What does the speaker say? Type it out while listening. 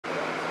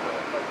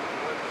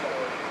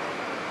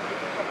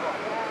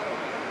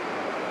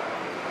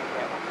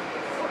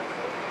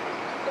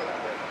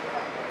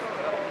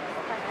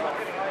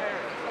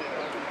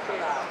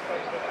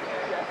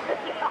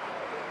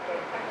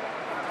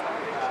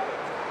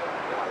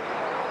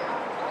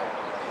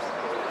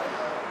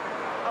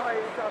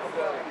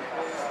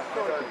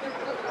Come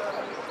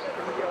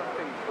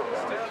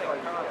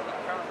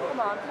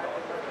on.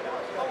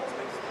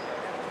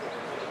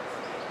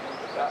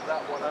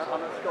 That one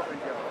on a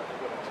Scotland Yard.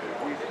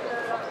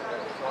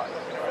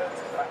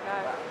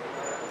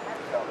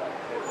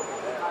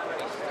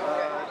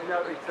 No,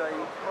 it's a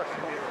press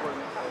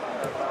conference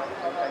about the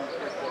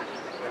Amesbury.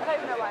 I don't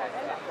even know why I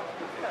did that.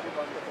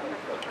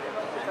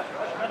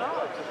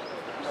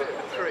 Is it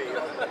the tree?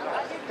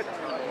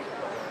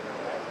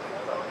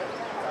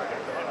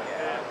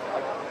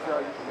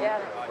 Yeah.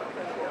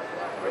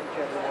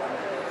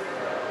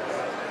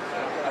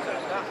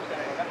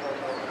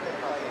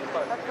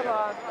 Come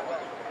on.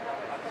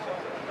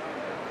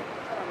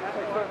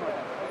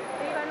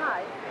 Are you going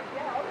live?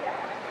 Yeah, oh yeah.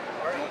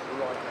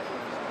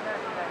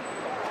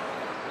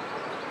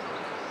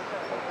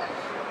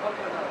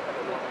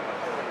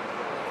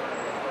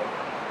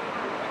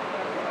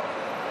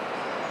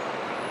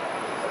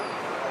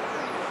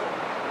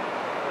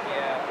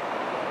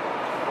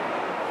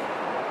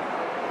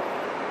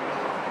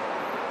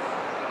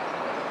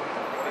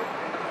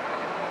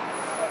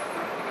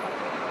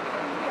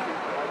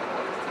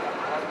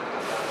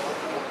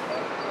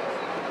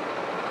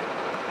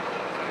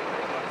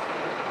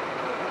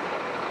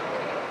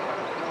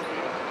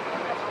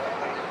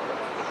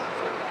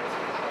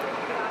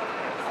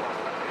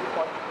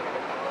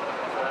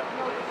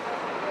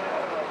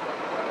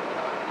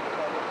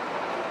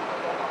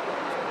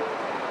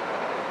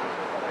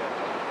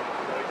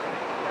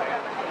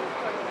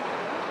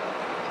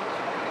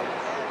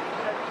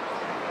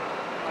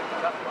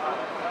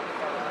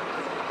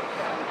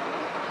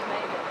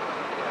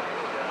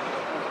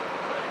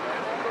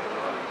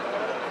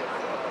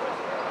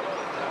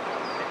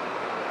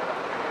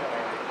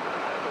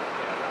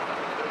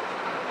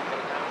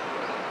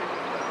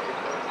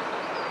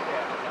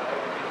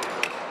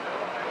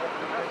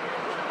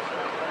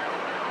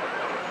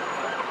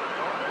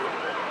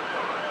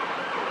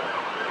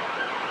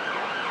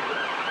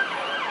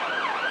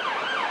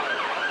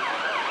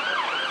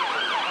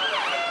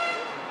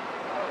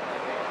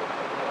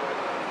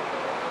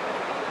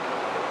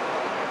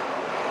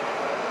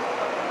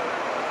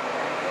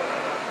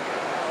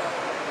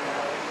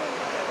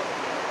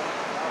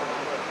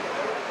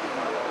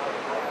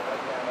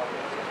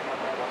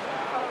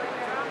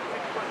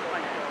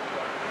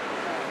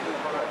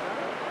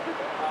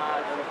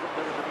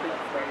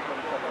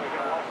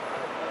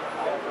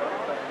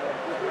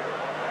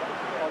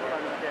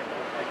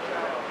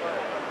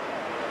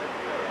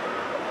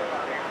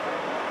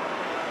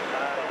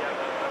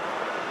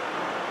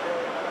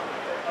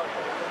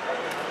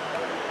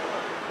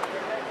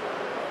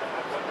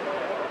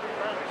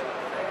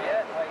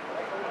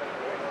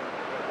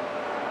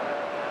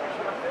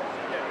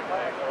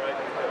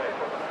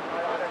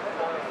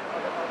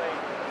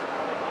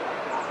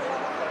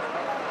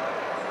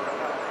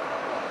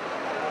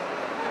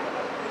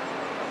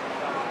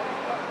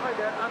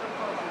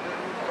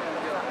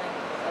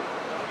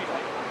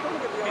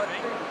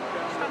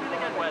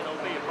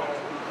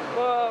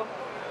 Whoa.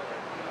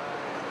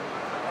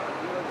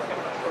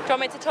 Do you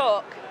want me to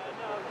talk?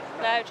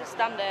 No, just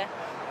stand here.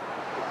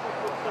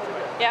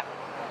 Yeah.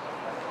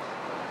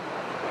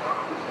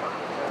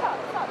 No,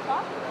 that's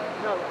not.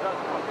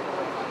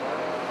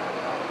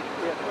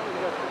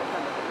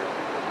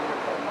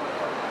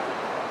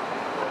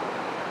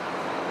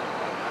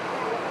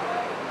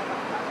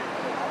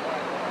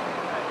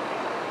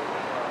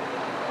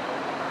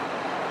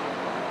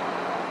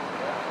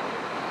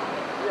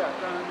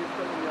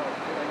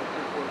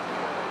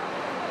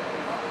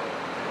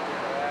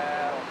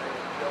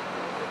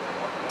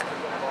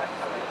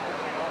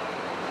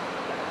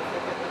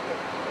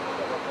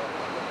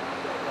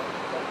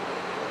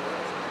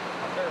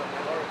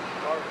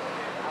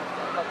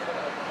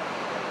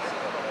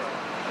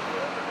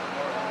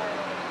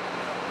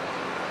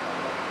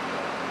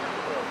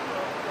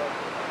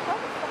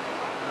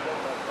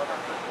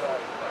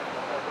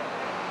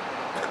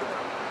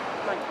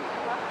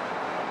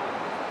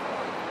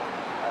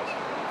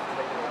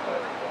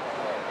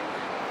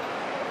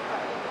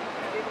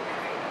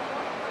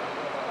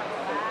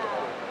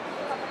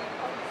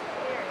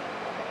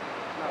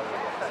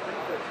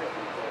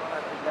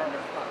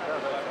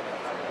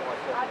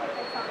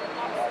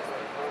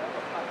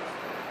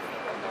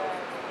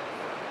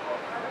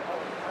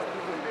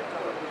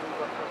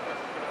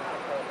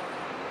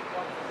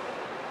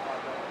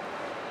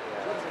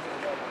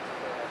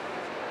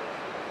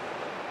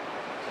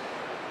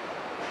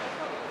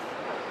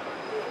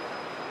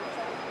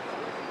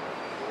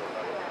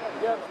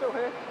 Yeah, I'm still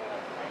here.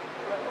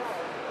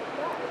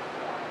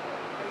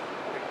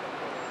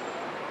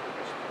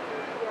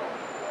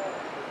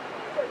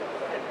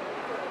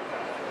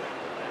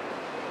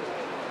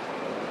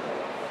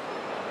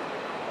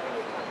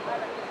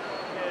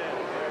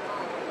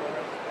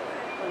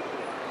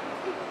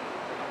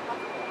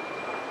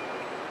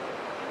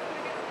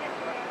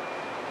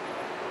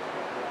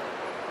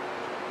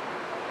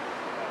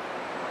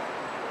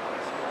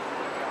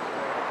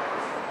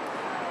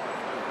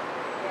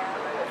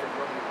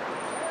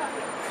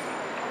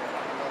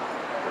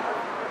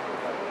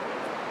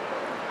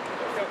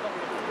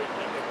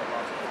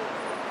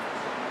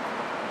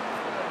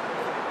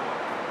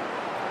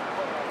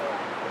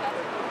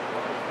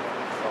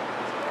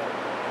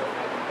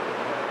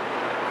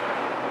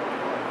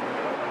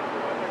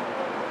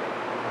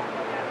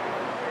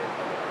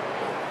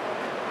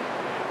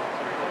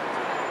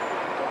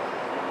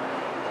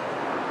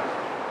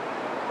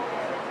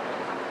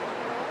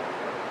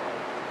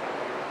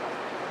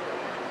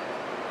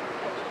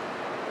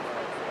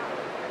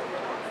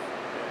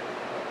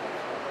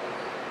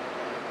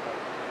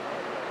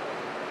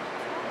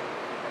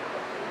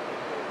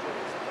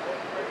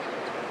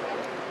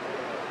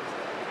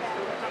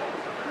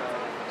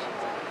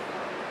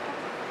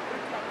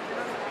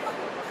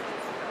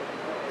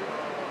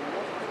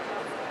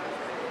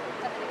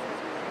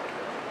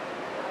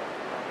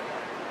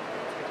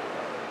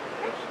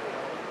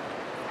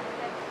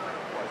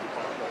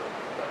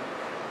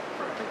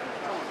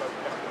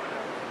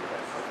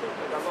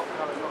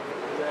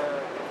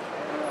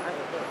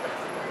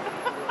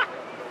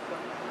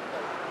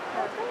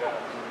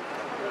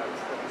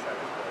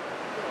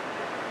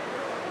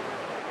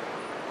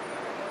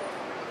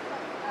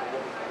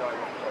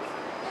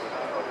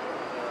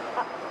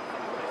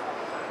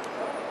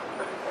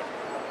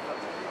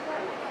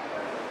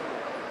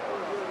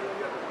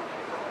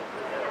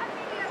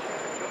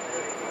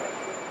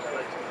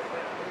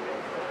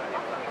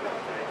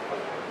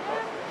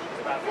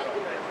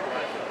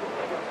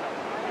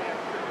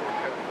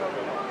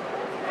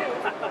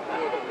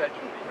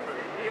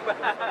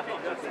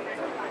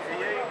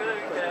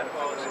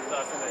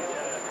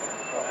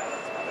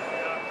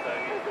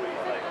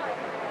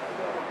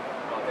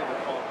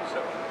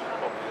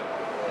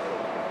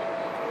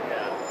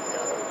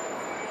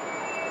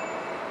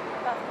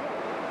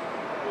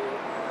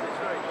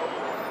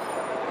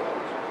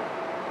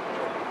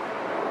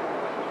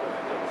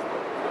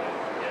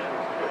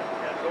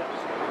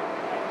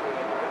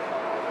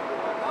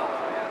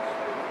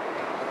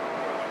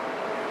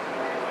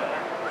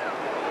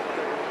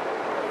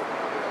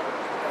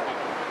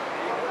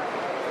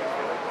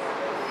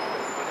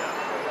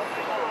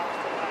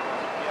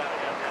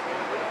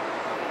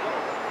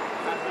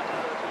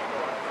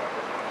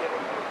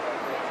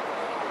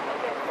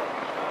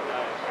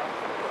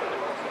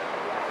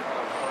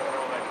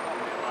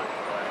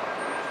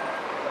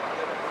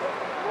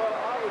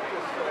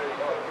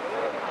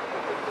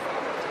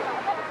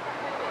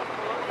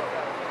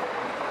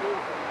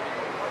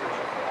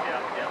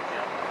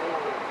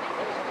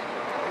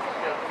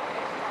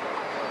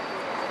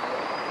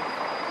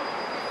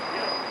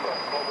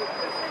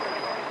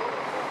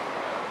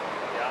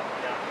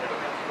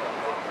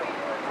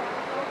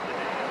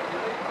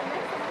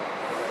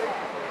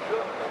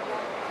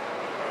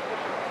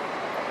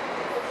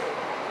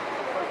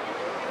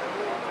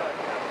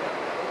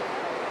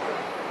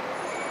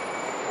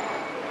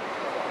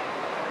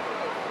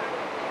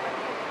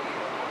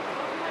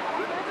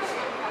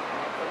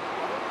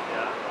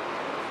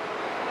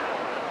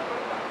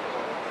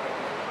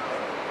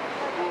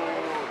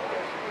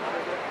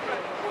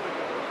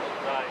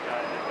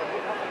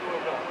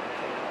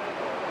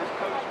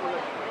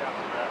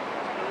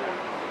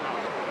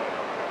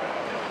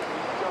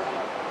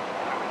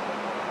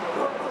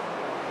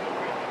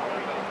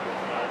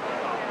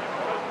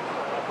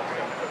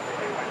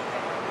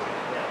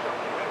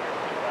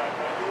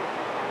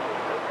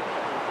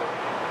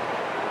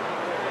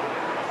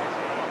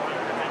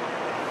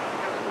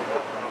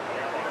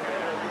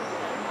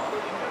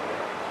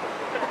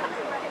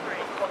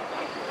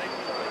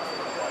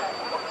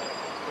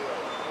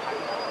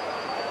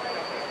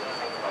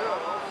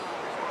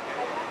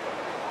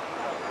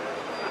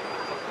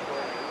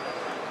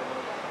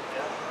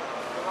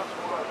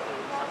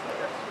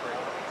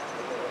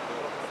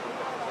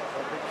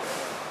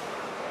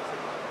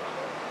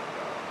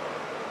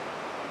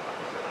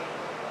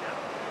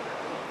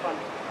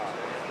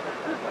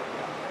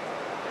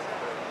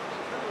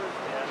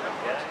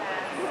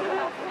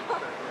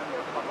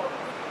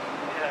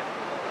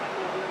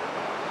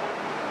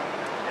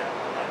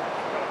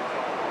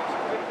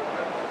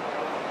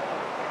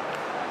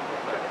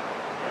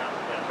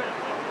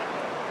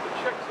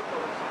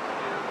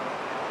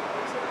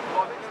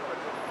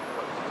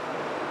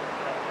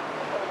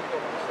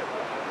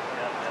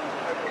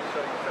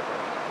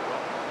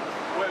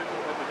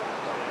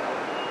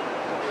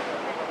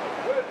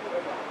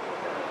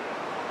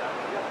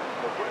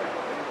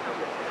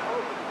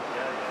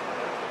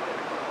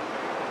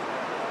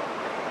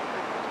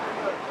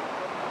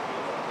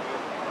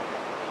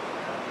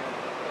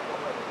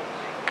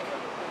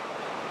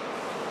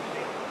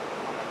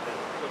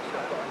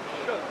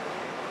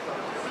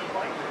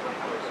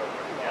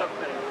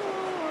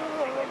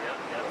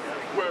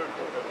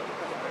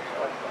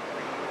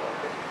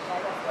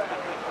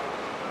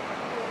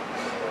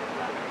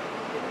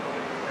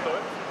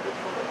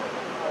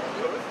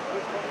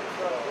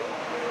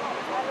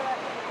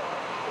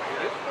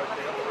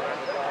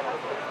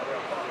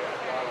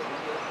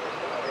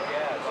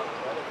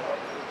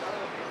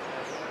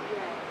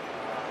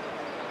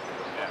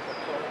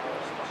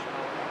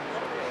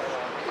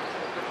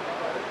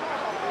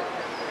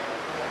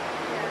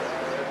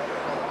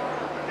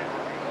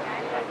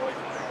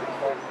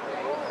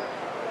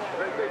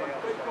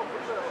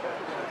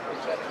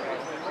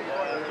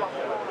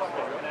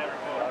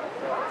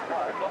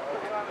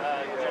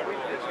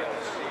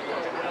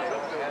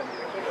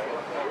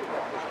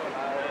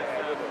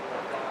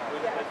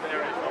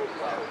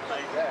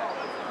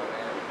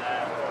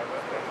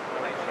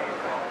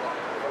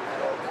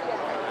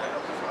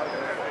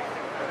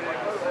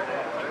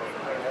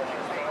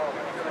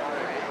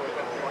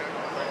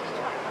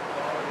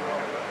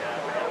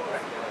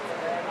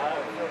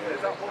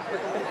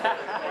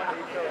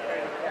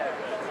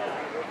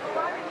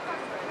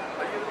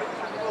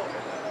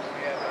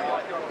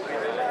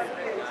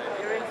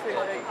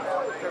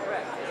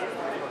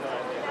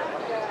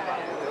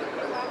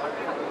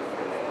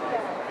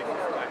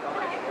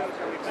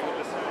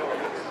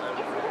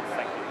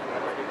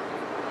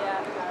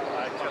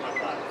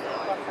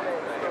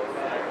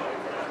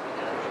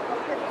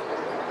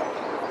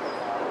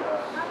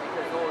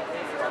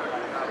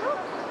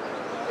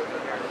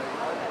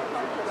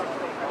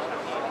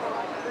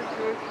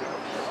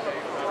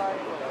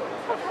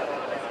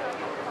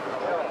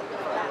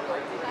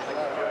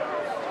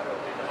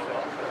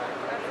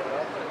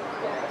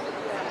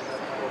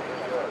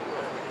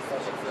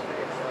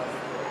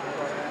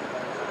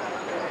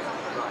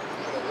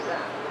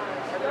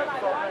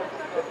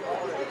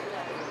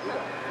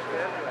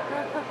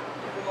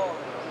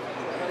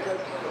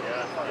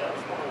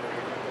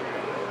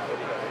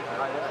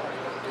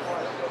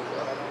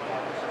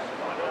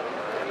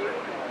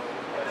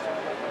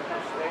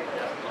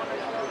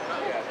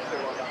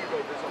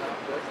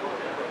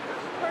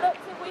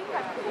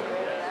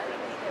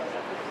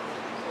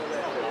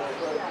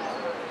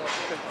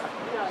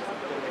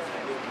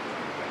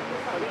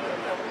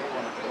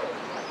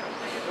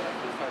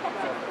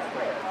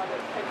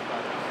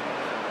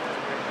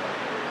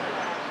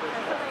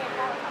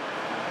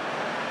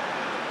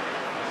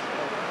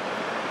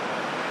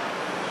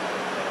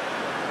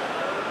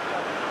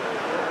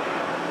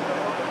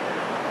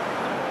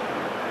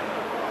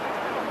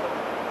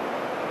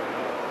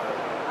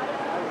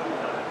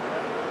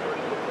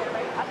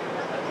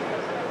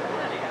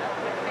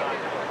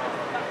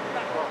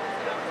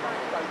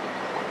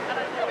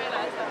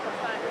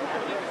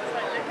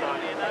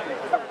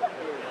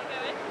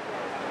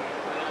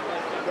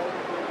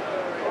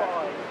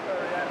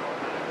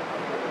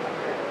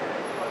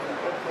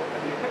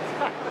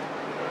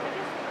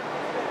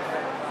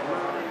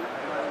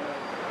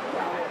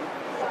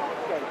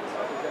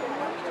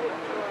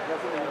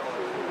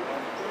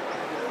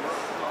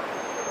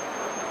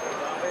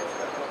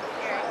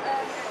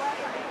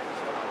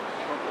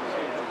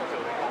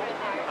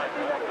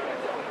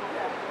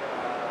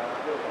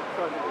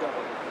 Right,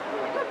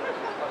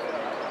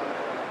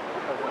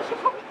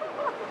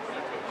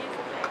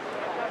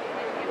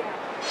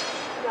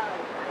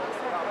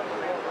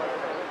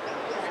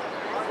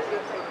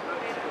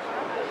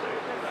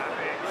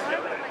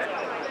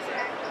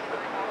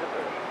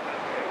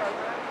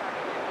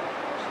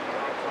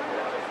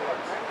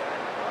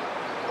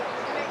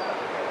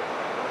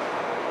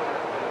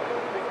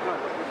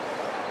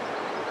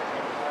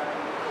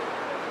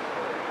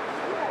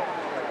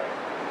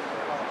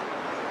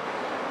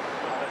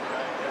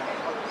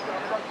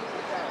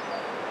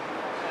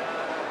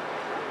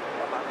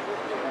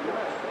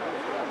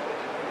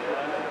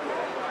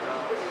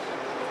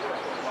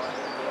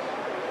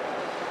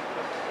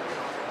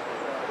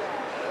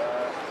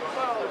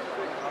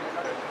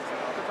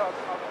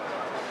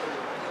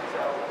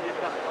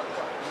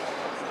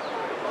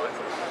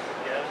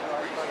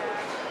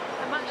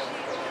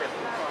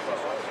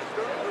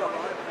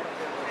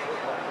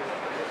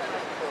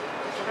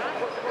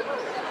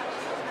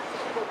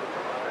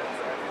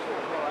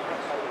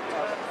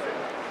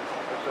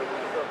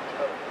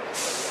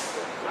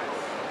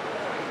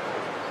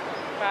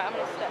 I'm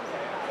going to step.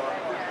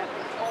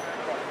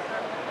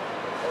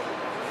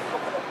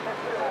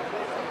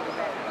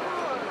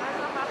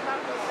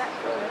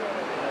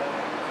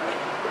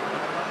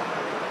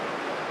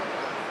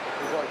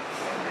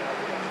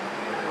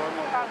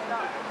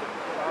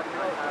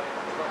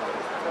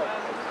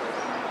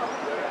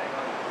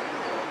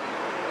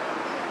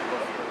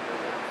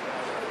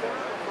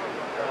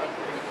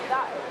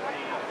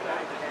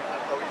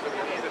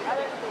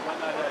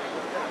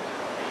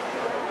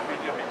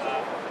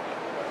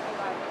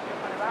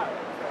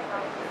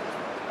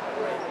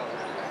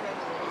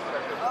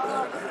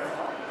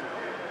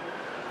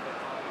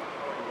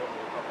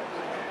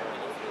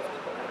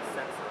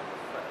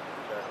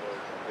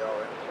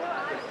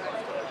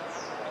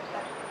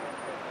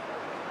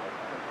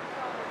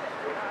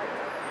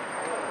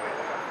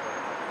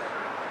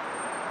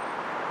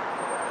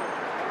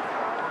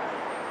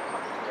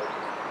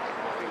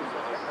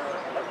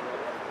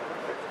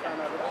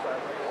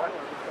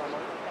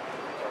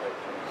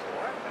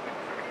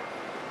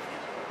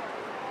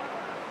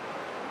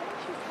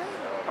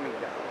 Coming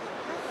down.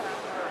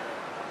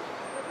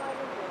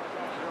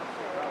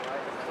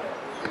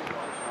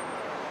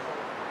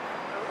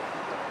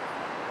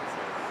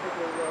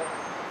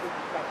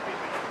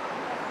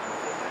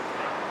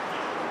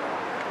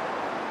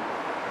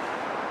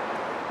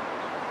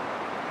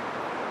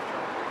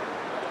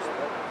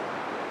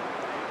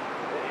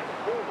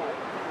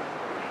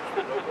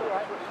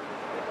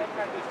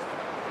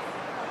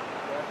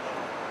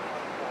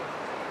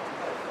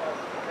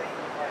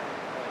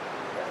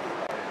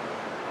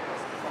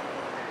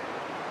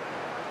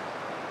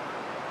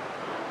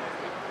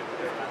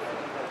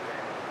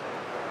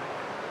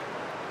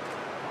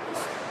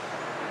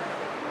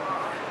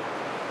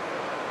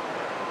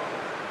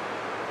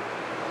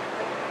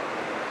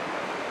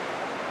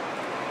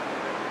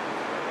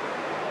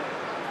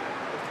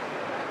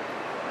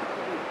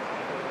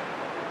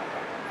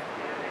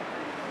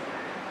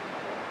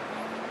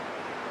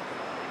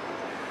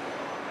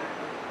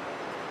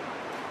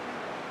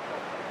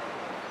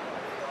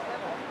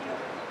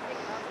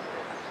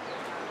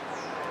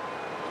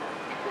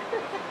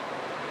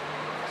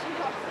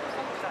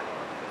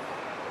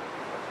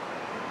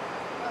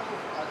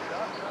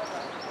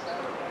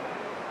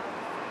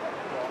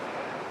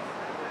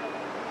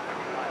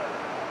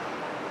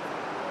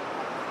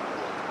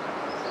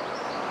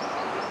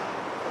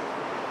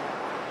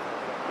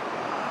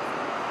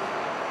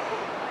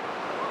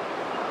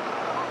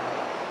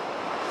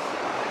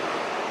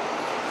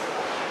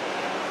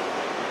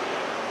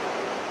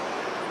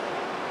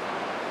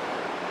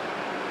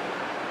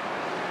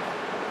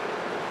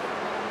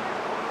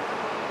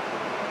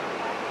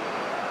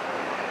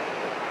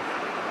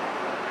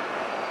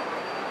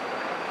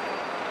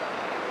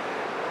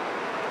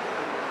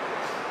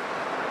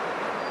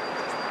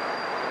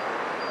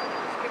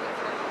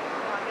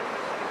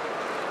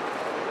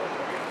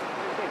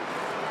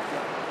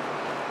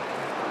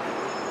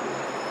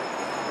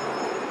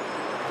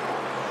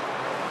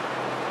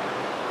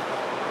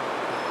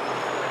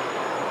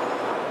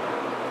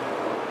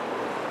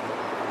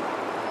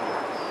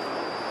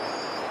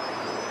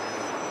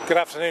 Good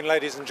afternoon,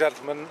 ladies and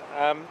gentlemen.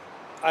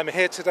 I'm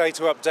here today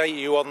to update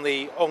you on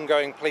the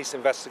ongoing police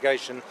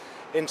investigation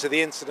into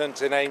the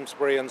incident in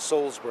Amesbury and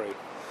Salisbury.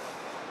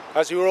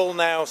 As you are all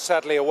now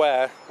sadly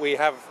aware, we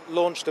have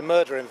launched a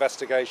murder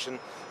investigation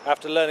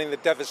after learning the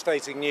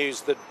devastating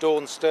news that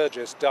Dawn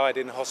Sturgis died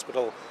in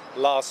hospital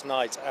last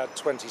night at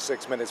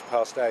 26 minutes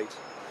past 8.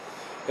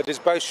 It is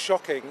both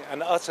shocking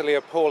and utterly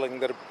appalling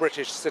that a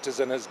British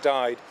citizen has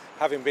died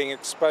having been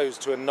exposed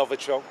to a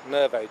Novichok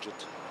nerve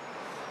agent.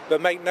 But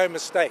make no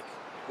mistake,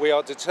 we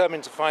are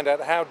determined to find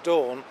out how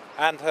Dawn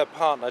and her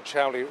partner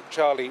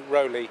Charlie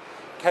Rowley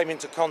came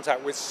into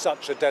contact with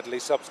such a deadly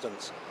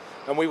substance,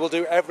 and we will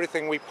do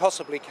everything we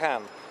possibly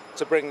can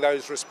to bring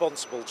those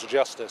responsible to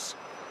justice.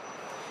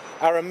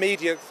 Our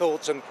immediate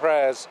thoughts and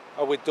prayers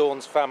are with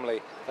Dawn's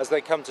family as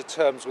they come to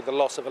terms with the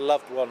loss of a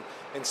loved one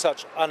in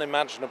such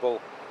unimaginable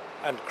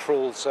and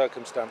cruel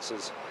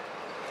circumstances.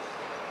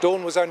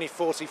 Dawn was only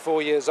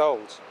 44 years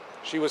old.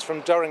 She was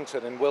from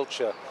Durrington in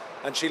Wiltshire,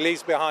 and she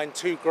leaves behind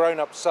two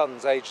grown-up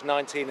sons aged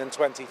 19 and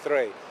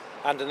 23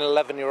 and an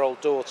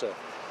 11-year-old daughter,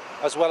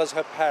 as well as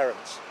her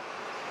parents.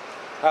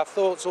 Our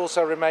thoughts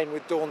also remain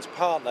with Dawn's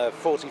partner,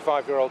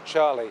 45-year-old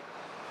Charlie,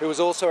 who was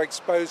also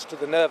exposed to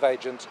the nerve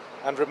agent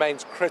and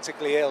remains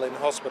critically ill in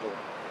hospital.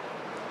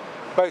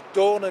 Both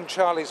Dawn and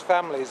Charlie's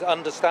families,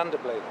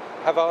 understandably,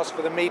 have asked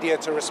for the media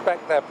to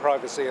respect their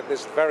privacy at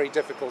this very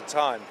difficult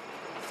time.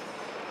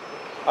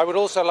 I would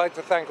also like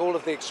to thank all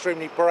of the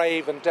extremely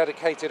brave and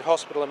dedicated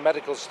hospital and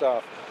medical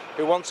staff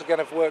who once again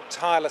have worked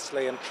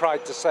tirelessly and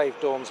tried to save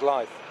Dawn's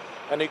life,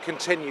 and who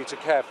continue to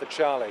care for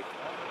Charlie.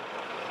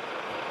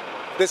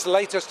 This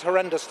latest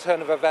horrendous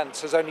turn of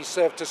events has only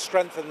served to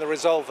strengthen the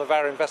resolve of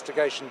our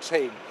investigation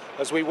team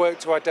as we work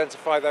to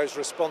identify those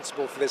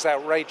responsible for this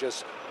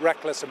outrageous,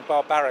 reckless and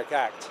barbaric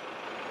act.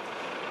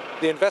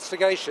 The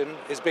investigation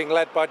is being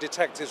led by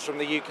detectives from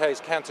the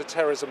UK's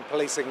counter-terrorism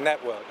policing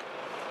network,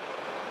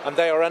 and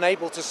they are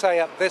unable to say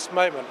at this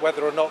moment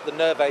whether or not the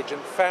nerve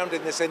agent found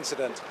in this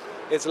incident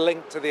is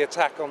linked to the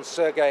attack on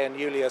Sergei and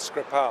Yulia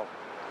Skripal.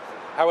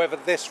 However,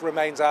 this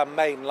remains our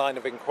main line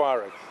of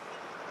inquiry.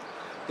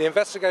 The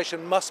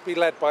investigation must be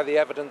led by the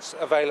evidence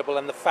available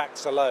and the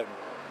facts alone.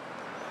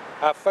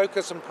 Our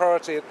focus and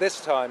priority at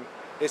this time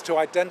is to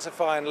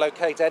identify and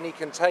locate any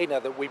container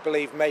that we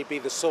believe may be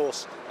the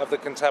source of the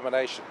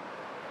contamination.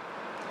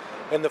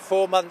 In the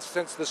 4 months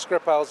since the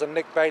Skripals and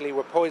Nick Bailey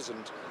were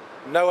poisoned,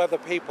 no other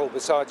people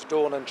besides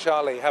Dawn and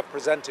Charlie have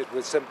presented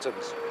with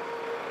symptoms.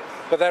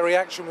 But their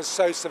reaction was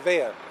so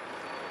severe,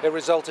 it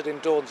resulted in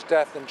Dawn's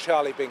death and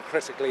Charlie being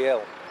critically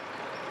ill.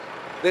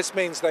 This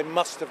means they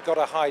must have got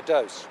a high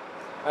dose,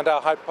 and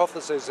our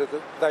hypothesis is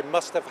that they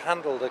must have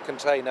handled a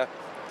container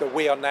that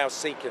we are now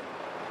seeking.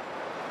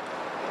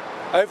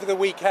 Over the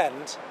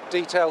weekend,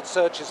 detailed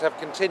searches have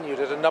continued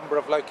at a number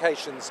of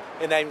locations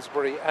in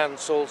Amesbury and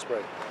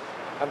Salisbury.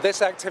 And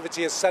this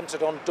activity is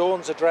centred on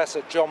Dawn's address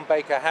at John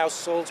Baker House,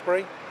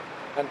 Salisbury,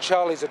 and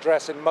Charlie's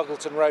address in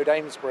Muggleton Road,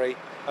 Amesbury,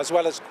 as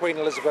well as Queen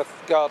Elizabeth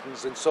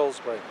Gardens in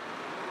Salisbury.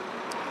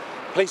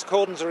 Police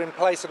cordons are in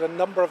place at a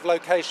number of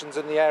locations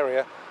in the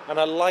area and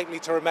are likely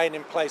to remain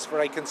in place for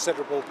a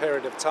considerable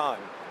period of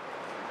time.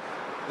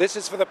 This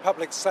is for the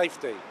public's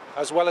safety,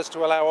 as well as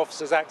to allow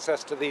officers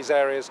access to these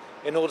areas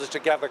in order to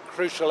gather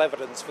crucial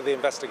evidence for the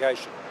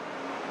investigation.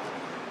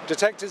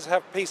 Detectives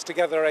have pieced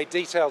together a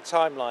detailed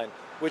timeline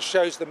which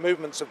shows the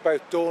movements of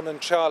both Dawn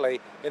and Charlie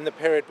in the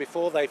period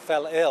before they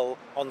fell ill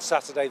on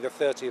Saturday the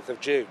 30th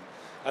of June,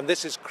 and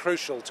this is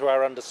crucial to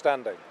our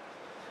understanding.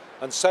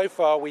 And so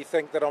far we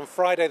think that on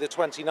Friday the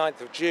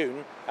 29th of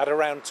June at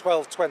around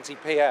 12:20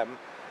 p.m.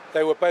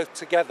 they were both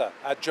together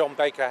at John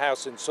Baker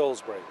House in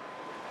Salisbury.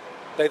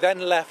 They then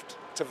left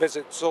to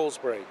visit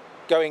Salisbury,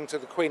 going to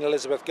the Queen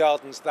Elizabeth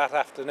Gardens that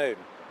afternoon.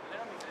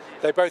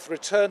 They both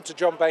returned to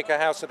John Baker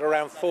House at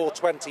around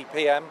 4:20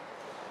 p.m.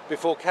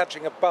 before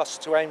catching a bus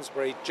to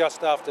Amesbury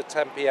just after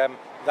 10 p.m.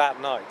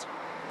 that night.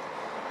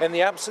 In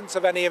the absence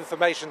of any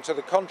information to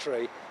the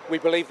contrary, we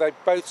believe they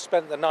both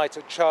spent the night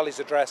at Charlie's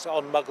address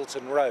on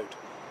Muggleton Road.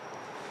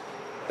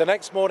 The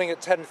next morning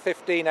at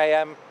 10:15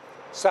 a.m,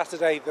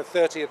 Saturday the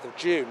 30th of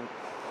June,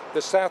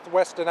 the South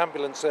Western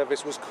Ambulance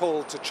Service was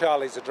called to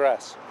Charlie's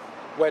address,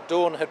 where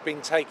Dawn had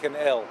been taken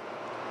ill.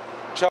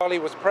 Charlie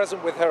was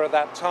present with her at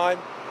that time,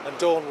 and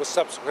Dawn was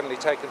subsequently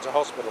taken to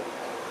hospital.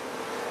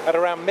 At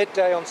around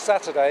midday on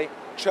Saturday,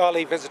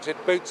 Charlie visited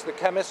Boots the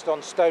chemist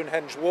on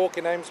Stonehenge Walk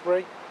in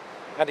Amesbury,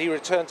 and he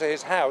returned to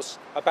his house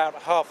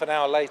about half an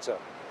hour later.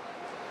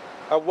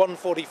 At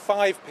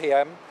 1:45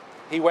 p.m,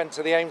 he went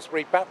to the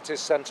Amesbury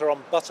Baptist Centre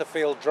on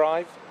Butterfield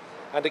Drive,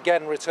 and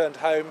again returned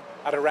home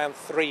at around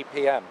 3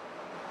 p.m.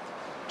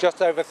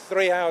 Just over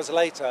 3 hours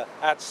later,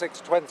 at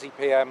 6:20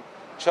 p.m,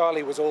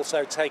 Charlie was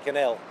also taken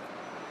ill.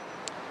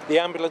 The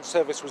ambulance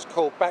service was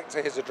called back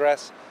to his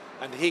address,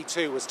 and he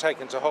too was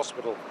taken to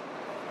hospital.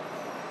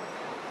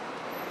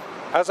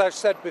 As I've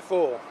said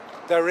before,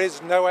 there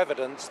is no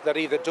evidence that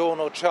either Dawn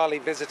or Charlie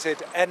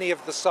visited any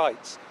of the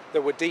sites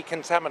that were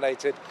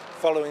decontaminated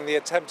following the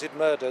attempted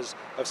murders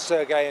of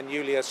Sergei and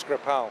Yulia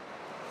Skripal.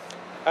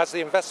 As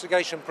the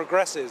investigation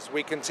progresses,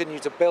 we continue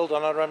to build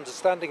on our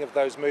understanding of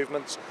those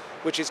movements,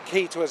 which is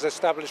key to us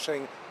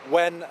establishing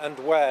when and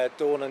where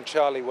Dawn and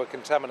Charlie were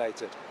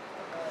contaminated.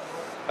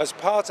 As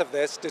part of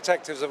this,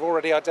 detectives have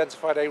already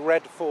identified a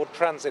red Ford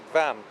Transit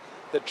van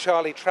that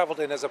Charlie travelled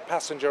in as a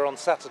passenger on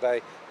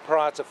Saturday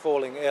prior to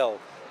falling ill,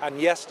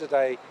 and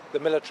yesterday the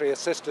military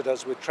assisted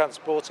us with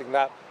transporting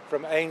that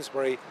from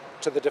Amesbury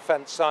to the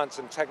Defence Science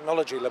and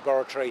Technology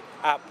Laboratory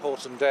at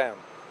Porton Down.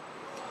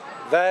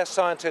 There,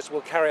 scientists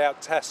will carry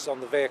out tests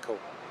on the vehicle.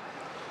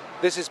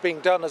 This is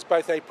being done as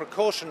both a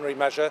precautionary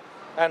measure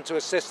and to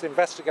assist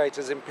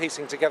investigators in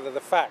piecing together the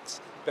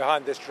facts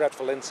behind this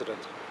dreadful incident.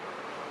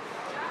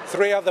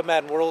 3 other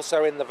men were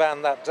also in the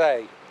van that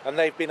day, and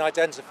they've been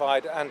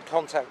identified and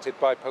contacted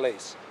by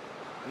police.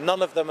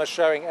 None of them are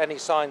showing any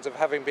signs of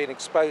having been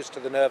exposed to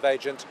the nerve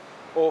agent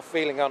or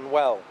feeling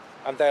unwell,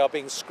 and they are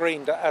being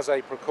screened as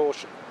a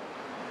precaution.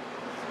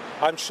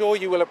 I'm sure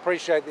you will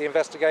appreciate the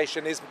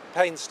investigation is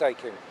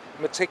painstaking,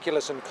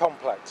 meticulous and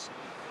complex,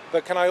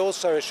 but can I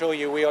also assure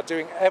you we are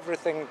doing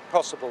everything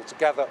possible to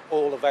gather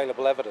all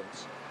available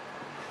evidence.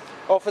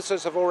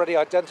 Officers have already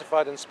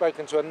identified and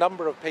spoken to a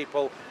number of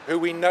people who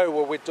we know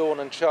were with Dawn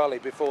and Charlie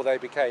before they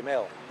became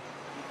ill.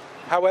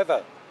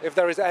 However, if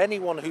there is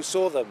anyone who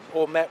saw them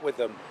or met with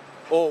them,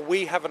 or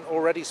we haven't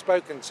already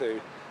spoken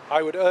to,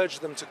 I would urge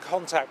them to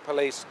contact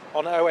police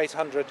on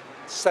 0800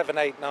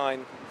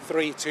 789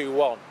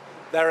 321.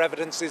 Their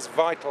evidence is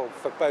vital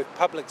for both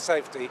public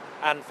safety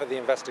and for the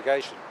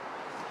investigation.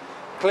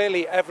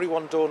 Clearly,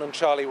 everyone Dawn and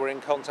Charlie were in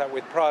contact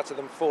with prior to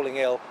them falling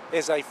ill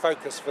is a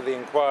focus for the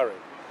inquiry.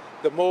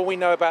 The more we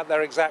know about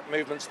their exact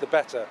movements, the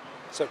better,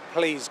 so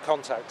please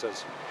contact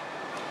us.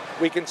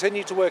 We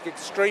continue to work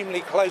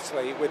extremely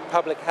closely with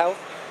public health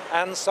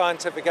and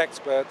scientific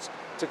experts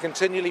to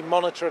continually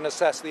monitor and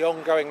assess the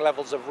ongoing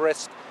levels of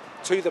risk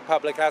to the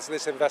public as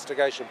this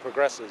investigation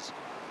progresses.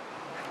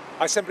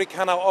 I simply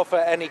cannot offer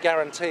any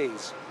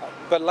guarantees,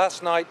 but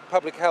last night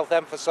public health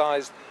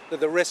emphasised that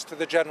the risk to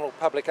the general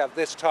public at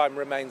this time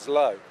remains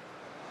low.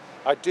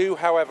 I do,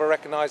 however,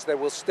 recognise there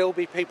will still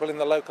be people in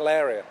the local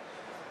area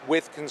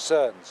with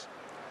concerns,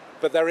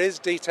 but there is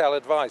detailed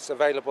advice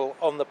available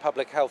on the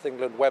Public Health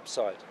England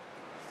website.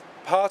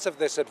 Part of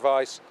this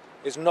advice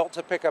is not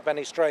to pick up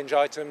any strange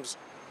items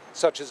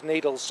such as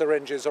needles,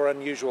 syringes or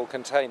unusual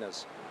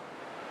containers.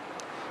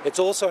 It's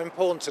also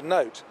important to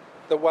note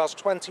that whilst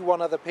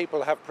 21 other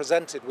people have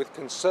presented with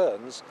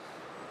concerns,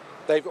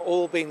 they've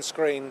all been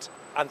screened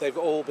and they've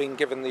all been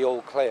given the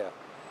all clear.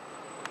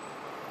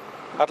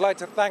 I'd like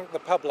to thank the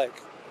public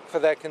for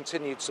their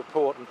continued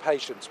support and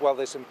patience while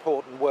this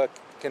important work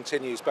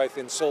continues both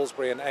in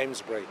Salisbury and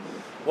Amesbury.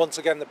 Once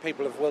again, the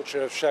people of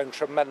Wiltshire have shown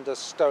tremendous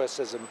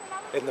stoicism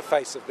in the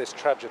face of this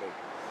tragedy.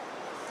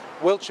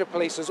 Wiltshire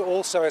Police has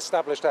also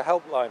established a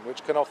helpline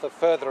which can offer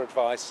further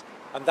advice,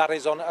 and that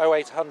is on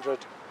 0800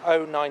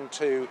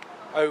 092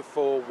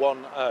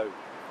 0410.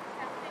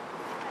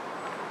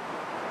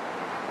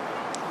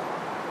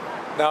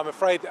 Now I'm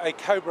afraid a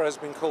COBRA has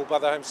been called by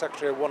the Home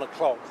Secretary at 1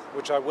 o'clock,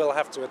 which I will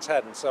have to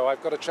attend, so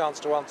I've got a chance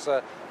to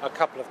answer a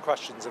couple of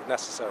questions if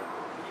necessary.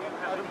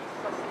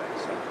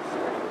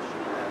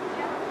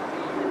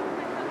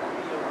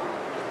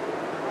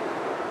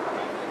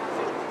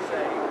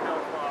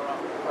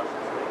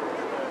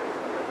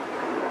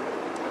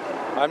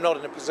 I'm not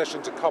in a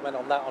position to comment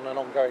on that on an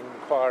ongoing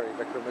inquiry,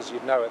 Vikram, as you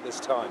know at this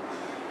time.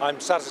 I'm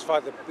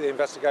satisfied that the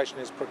investigation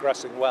is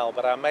progressing well,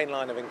 but our main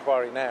line of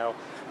inquiry now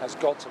has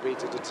got to be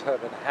to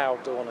determine how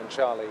Dawn and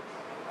Charlie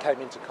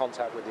came into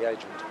contact with the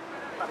agent.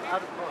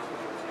 Out of parcel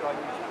from Sky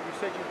News, you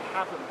said you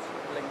haven't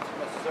linked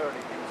necessarily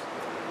these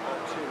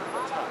two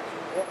attacks.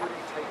 What would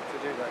it take to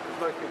do that? Because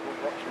most people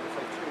watching would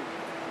say two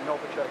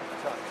Novichok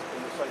attacks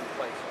in the same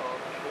place are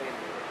clearly.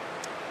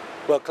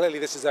 Well, clearly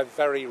this is a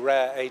very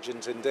rare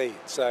agent indeed,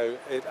 so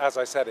as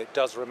I said, it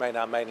does remain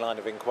our main line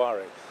of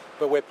inquiry.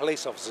 But we're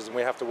police officers and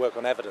we have to work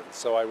on evidence,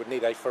 so I would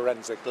need a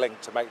forensic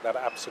link to make that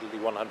absolutely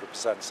 100%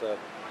 certain.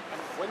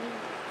 When you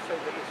say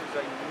that this is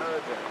a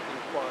murder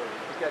inquiry,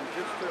 again,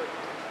 just to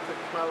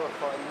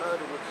clarify,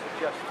 murder would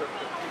suggest that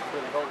the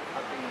people involved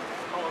have been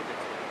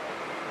targeted,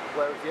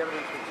 whereas the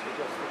evidence would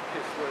suggest that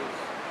this was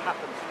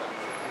happenstance.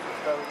 It was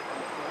very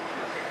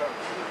unfortunate.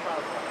 Can you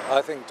clarify?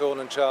 I think Dawn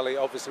and Charlie,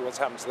 obviously what's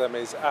happened to them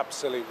is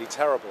absolutely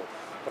terrible,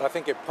 but I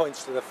think it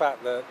points to the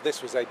fact that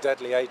this was a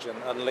deadly agent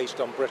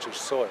unleashed on British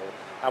soil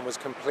and was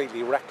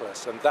completely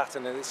reckless, and that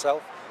in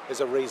itself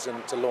is a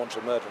reason to launch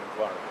a murder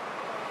inquiry.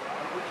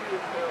 And would you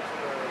appeal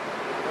to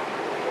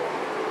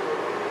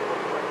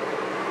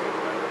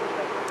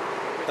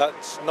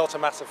That's not a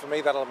matter for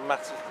me, that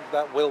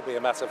will be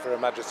a matter for Her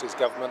Majesty's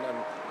Government, and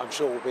I'm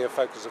sure will be a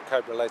focus of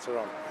COBRA later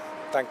on.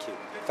 Thank you.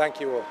 Thank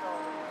you all.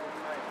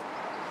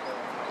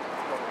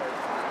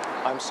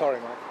 I'm sorry,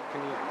 Mike.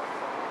 Can you...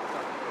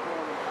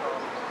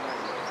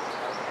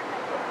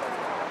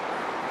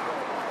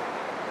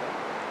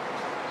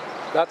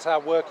 That's our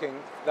working,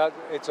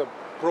 it's a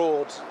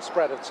broad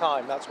spread of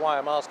time. That's why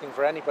I'm asking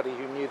for anybody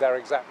who knew their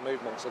exact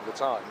movements at the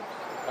time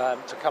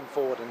to come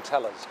forward and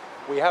tell us.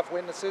 We have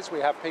witnesses, we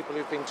have people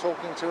who've been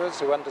talking to us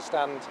who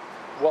understand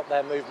what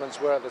their movements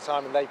were at the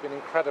time, and they've been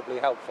incredibly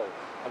helpful.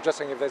 I'm just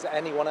saying if there's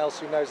anyone else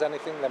who knows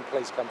anything, then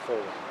please come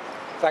forward.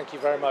 Thank you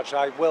very much.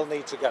 I will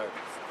need to go,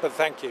 but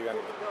thank you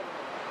anyway.